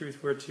sincerity and truth.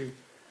 We're to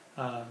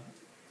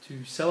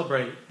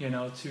celebrate,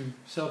 to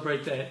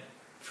celebrate that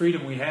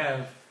freedom we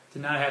have to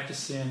not have to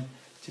sin,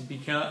 to be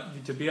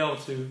able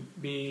to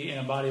be in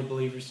a body of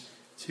believers,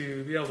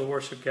 to be able to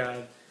worship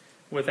God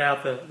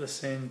without the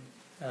sin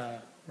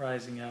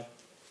rising up.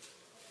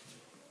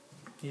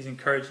 He's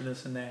encouraging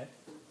us in that,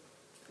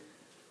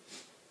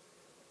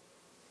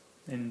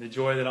 and the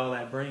joy that all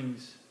that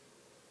brings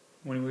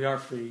when we are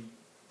free.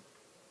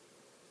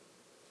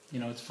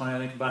 It's funny, I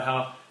think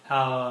about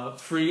how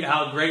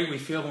great we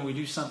feel when we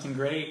do something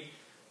great,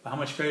 but how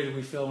much greater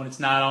we feel when it's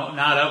not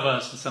of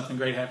us and something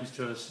great happens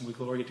to us and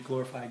we get to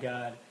glorify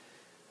God.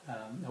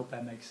 I hope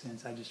that makes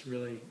sense. I just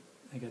really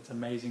think it's an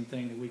amazing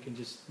thing that we can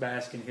just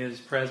bask in His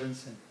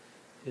presence and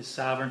His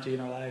sovereignty in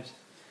our lives.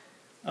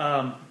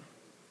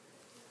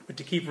 But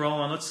to keep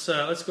rolling, let's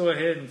go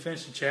ahead and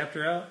finish the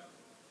chapter out.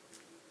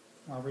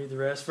 I'll read the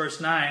rest.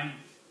 Verse 9,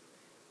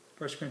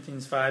 1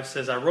 Corinthians 5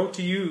 says, I wrote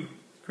to you,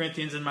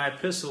 Corinthians, in my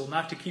epistle,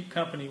 not to keep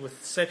company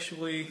with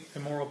sexually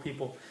immoral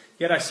people.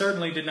 Yet I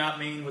certainly did not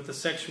mean with the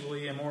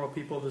sexually immoral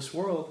people of this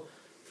world,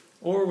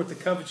 or with the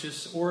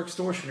covetous, or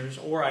extortioners,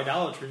 or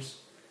idolaters,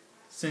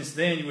 since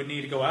then you would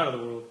need to go out of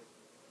the world.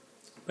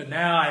 But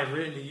now I have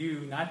written to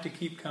you not to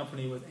keep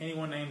company with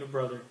anyone named a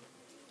brother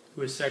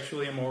who is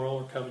sexually immoral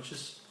or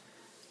covetous,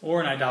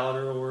 or an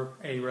idolater, or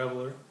a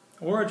reveler,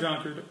 or a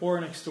drunkard, or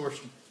an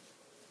extortioner.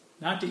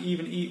 Not to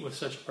even eat with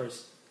such a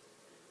person.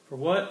 For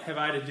what have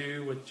I to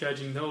do with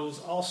judging those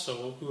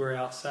also who are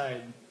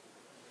outside?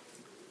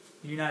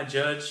 Do you not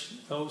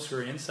judge those who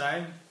are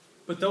inside?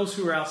 But those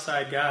who are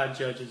outside God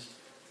judges.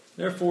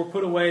 Therefore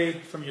put away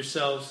from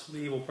yourselves the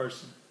evil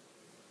person.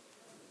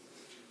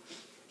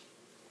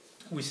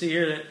 We see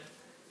here that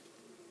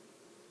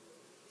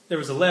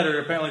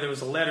apparently there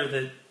was a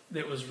letter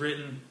that was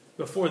written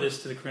before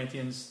this to the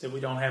Corinthians that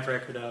we don't have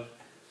record of.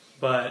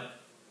 But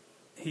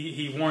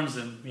he warns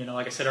them,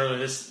 like I said earlier,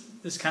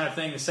 this kind of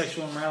thing, the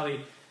sexual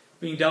immorality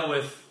being dealt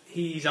with,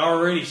 he's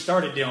already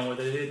started dealing with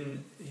it.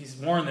 He's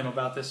warned them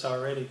about this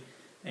already.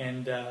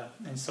 And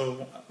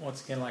so,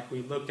 once again, like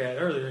we looked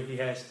at earlier, he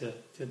has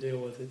to deal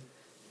with it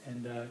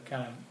and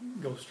kind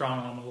of go strong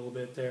on them a little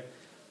bit there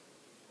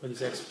with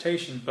his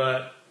exhortation.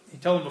 But he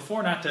told them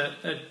before not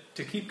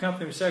to keep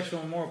company with sexual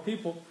and immoral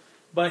people,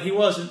 but he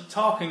wasn't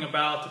talking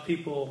about the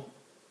people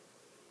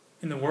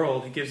in the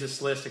world. He gives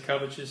this list of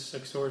covetous,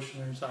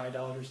 extortioners,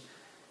 idolaters,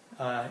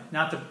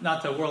 not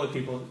the worldly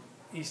people.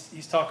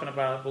 He's talking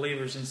about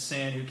believers in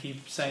sin who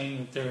keep saying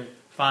that they're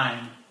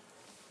fine.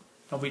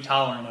 Don't be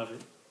tolerant of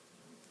it.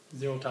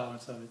 Zero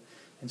tolerance of it.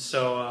 And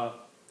so,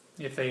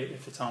 if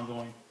it's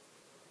ongoing,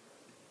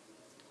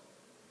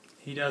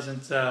 he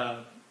doesn't.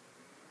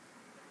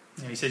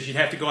 He says you'd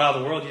have to go out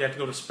of the world. You'd have to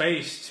go to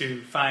space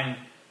to find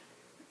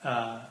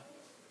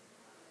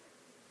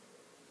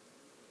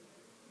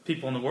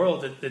people in the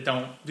world that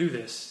don't do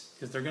this,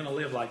 because they're going to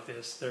live like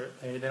this.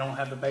 They don't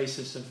have the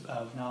basis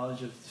of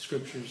knowledge of the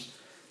Scriptures.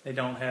 They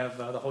don't have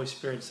the Holy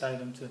Spirit inside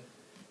them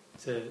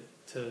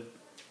to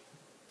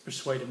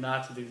persuade them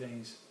not to do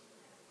things.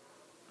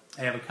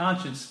 They have a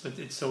conscience, but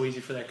it's so easy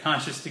for that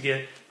conscience to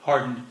get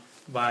hardened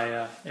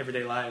by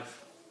everyday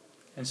life.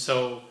 And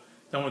so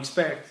don't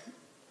expect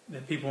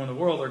that people in the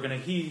world are going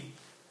to heed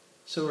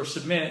or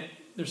submit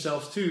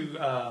themselves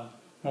to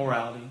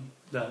morality,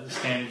 the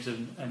standards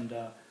and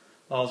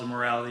laws of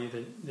morality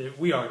that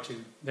we are to.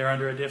 They're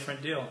under a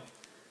different deal.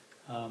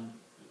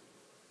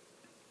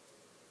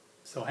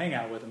 So hang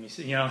out with them.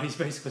 He's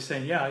basically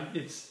saying, yeah,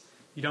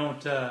 you don't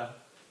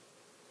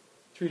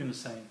treat them the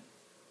same.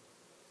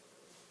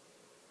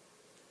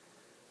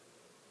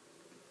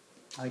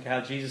 Like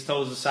how Jesus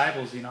told his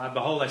disciples,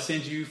 behold, I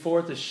send you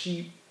forth as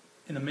sheep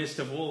in the midst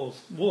of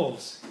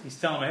wolves. He's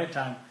telling them ahead of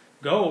time,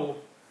 go,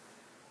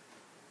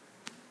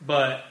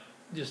 but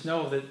just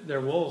know that they're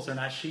wolves, they're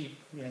not sheep,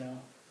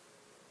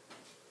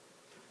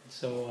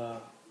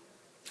 So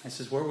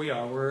this is where we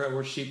are.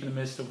 We're sheep in the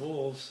midst of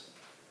wolves.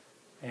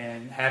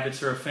 And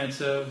habits are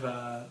offensive.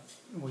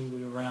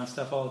 We're around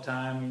stuff all the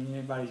time. I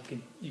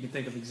mean, you can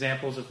think of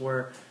examples of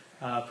where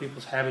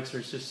people's habits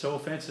are just so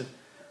offensive.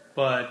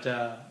 But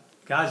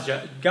God's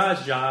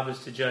job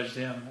is to judge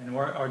them, and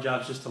our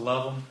job is just to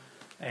love them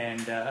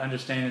and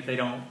understand that they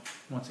don't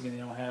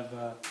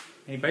have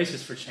any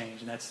basis for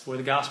change, and that's where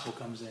the gospel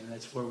comes in.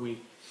 That's where we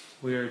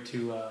are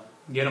to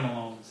get them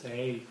along and say,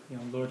 hey,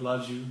 the Lord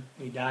loves you.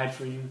 He died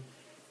for you.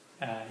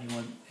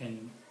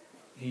 And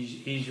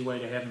He's your way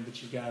to heaven,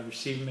 but you've got to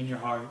receive Him in your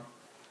heart,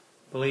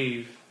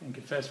 believe, and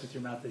confess with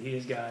your mouth that He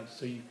is God.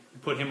 So you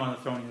put Him on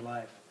the throne of your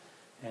life.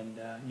 And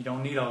you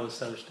don't need all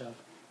this other stuff.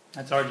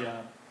 That's our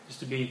job, just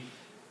to be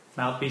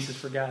mouthpieces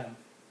for God.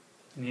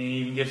 And He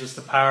even gives us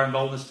the power and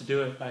boldness to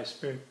do it by His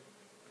Spirit.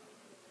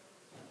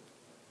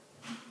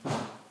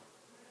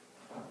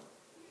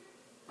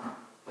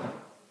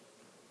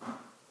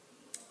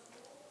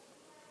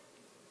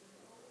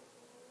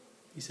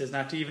 He says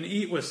not to even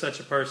eat with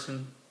such a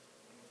person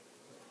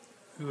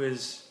who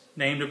is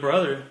named a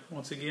brother.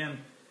 Once again,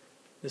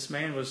 this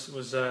man was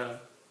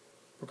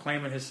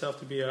proclaiming himself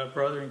to be a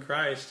brother in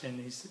Christ, and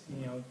he's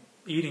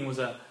eating was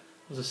a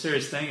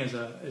serious thing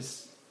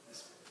as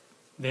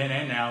then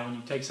and now. When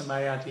you take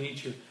somebody out to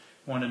eat, you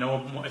want to know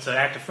more. It's an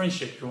act of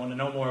friendship. You want to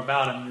know more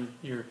about them.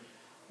 You're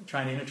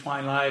trying to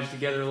intertwine lives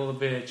together a little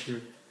bit.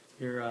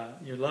 You're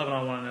loving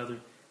on one another.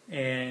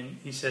 And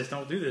he says,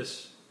 don't do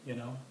this.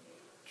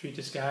 Treat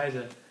this guy as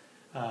a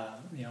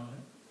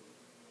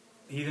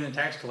heathen and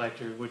tax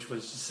collector, which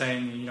was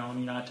saying you're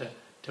not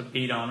to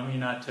beat on him, you're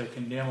not to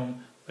condemn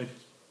him, but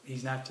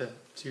he's not to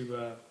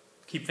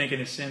keep thinking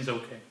his sin's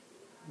okay.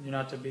 You're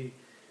not to be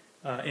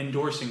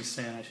endorsing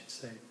sin, I should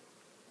say.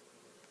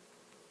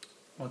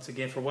 Once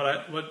again, for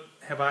what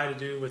have I to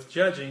do with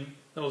judging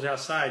those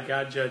outside?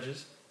 God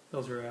judges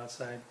those who are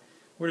outside.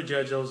 We're to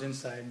judge those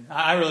inside.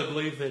 I really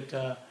believe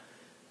that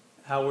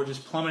how we're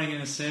just plummeting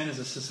into sin as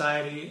a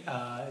society,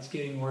 it's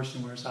getting worse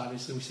and worse.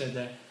 Obviously, we said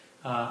that.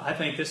 I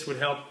think this would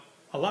help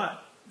a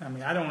lot. I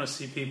mean, I don't want to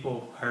see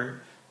people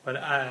hurt, but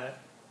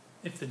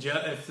if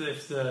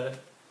the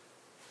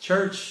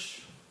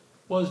church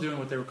was doing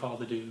what they were called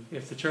to do,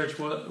 if the church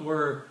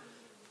were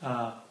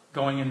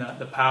going in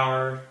the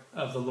power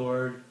of the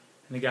Lord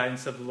and the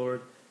guidance of the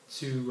Lord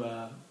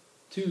to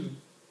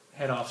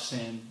head off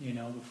sin,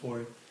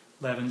 before it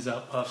leavens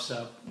up, puffs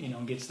up,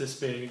 and gets this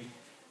big,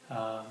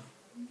 I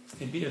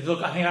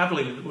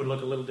believe it would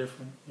look a little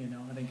different.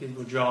 I think it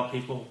would draw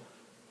people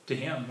to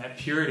Him, that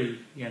purity,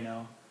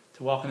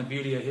 to walk in the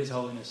beauty of His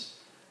holiness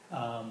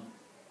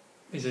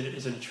is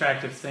an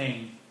attractive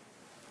thing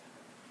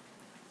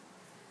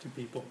to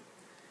people.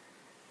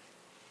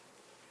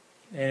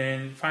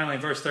 And finally,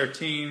 verse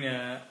 13,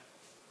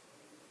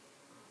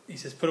 he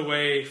says, put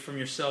away from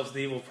yourselves the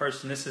evil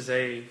person. This is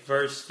a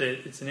verse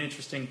that it's an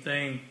interesting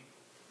thing.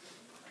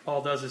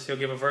 Paul does this. He'll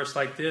give a verse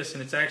like this,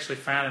 and it's actually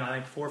found in, I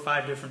think, 4 or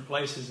 5 different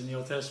places in the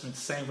Old Testament.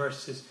 It's the same verse.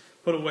 It says,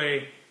 put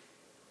away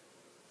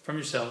from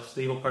yourselves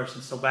the evil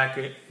person. So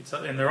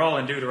and they're all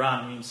in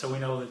Deuteronomy, and so we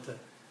know that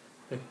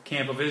the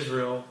camp of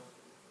Israel,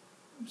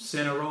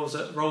 sin rose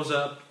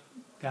up.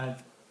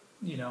 God,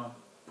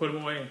 put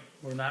them away.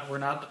 We're not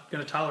going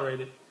to tolerate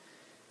it,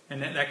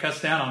 and that cuts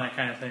down on that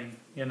kind of thing.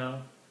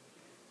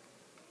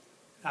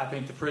 I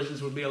think the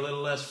prisons would be a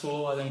little less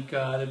full. I think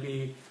there'd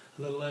be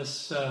a little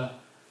less.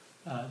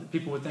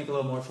 People would think a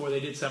little more before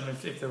they did something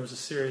if there was a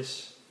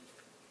serious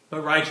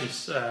but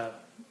righteous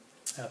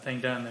thing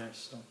done there.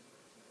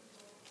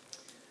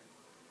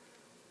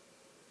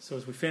 So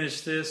as we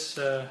finish this,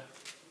 I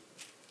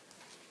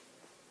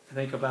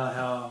think about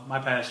how my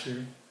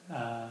pastor,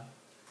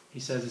 he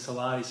says this a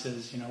lot. He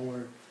says,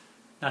 we're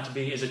not to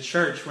be, as a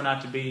church, we're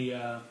not to be,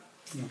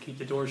 keep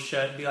the doors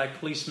shut, be like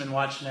policemen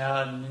watching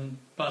out and then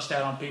bust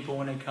out on people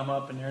when they come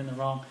up and they're in the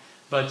wrong,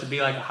 but to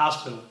be like a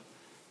hospital.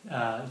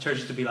 The church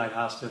is to be like a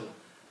hospital.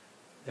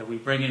 That we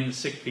bring in the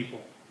sick people,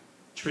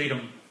 treat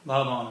them,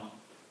 love on them,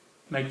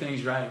 make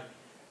things right.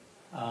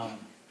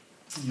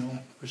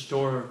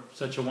 Restore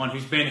such a one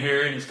who's been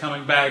here and is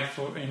coming back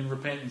in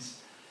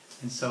repentance.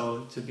 And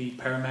so to be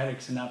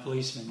paramedics and not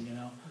policemen,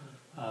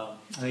 I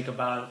think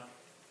about,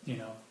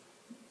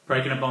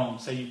 breaking a bone.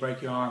 Say you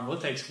break your arm. Well,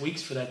 it takes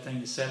weeks for that thing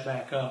to set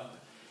back up.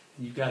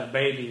 And you've got to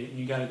baby it, and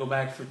you've got to go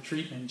back for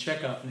treatment and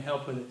checkup and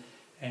help with it.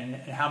 And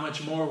how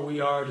much more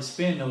we are to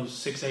spend those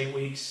 6, 8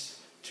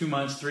 weeks, 2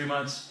 months, 3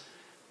 months,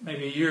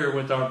 maybe a year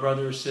with our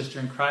brother or sister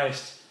in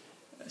Christ.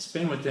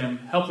 Spend with them,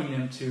 helping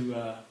them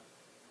to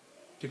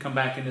come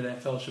back into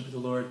that fellowship with the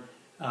Lord,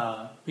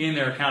 being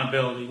their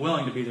accountability,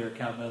 willing to be their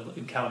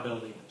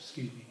accountability.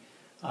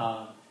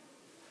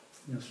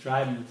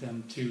 striving with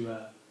them to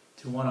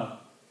want to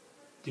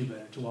do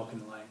better, to walk in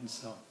the light. And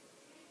so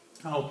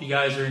I hope you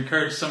guys are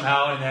encouraged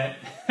somehow in that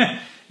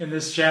in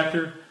this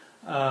chapter,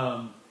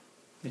 that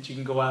you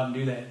can go out and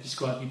do that. Just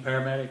go out and be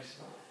paramedics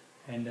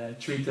and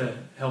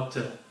help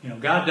to,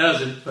 God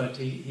does it, but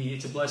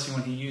it's a blessing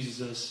when He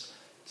uses us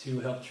to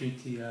help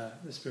treat the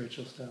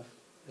spiritual stuff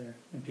there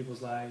in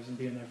people's lives and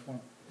being there for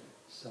them.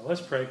 So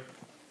let's pray.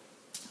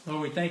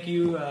 Lord, we thank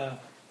you.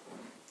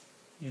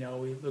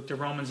 We looked at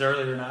Romans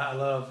earlier, and I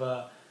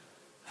love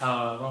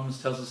how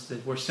Romans tells us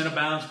that where sin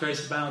abounds,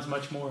 grace abounds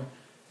much more.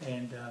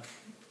 And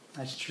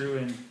that's true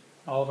in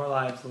all of our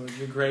lives, Lord.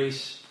 Your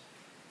grace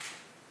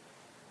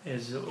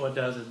is what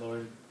does it,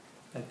 Lord.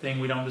 That thing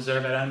we don't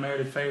deserve, that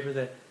unmerited favor,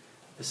 that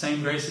the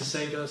same grace that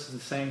saved us is the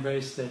same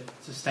grace that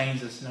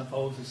sustains us and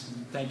upholds us.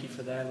 And thank you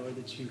for that, Lord,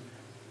 that you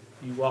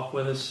walk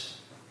with us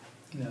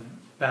in the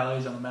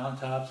valleys, on the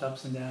mountaintops,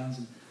 ups and downs,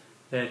 and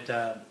that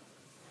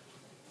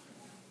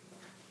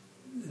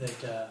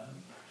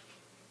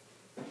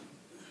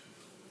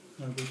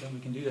Lord, we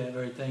can do that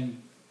very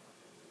thing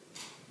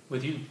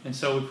with you. And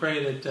so we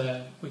pray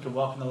that we can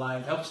walk in the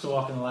light. Help us to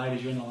walk in the light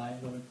as you're in the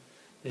light, Lord.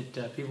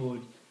 That people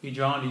would be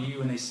drawn to you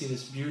when they see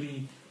this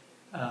beauty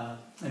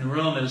and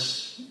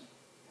realness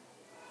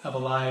of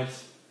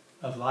lives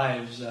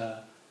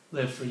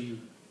live for you.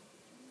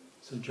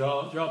 So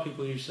draw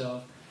people to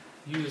yourself.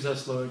 Use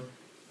us, Lord.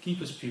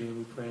 Keep us pure,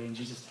 we pray in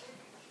Jesus'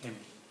 name. Amen.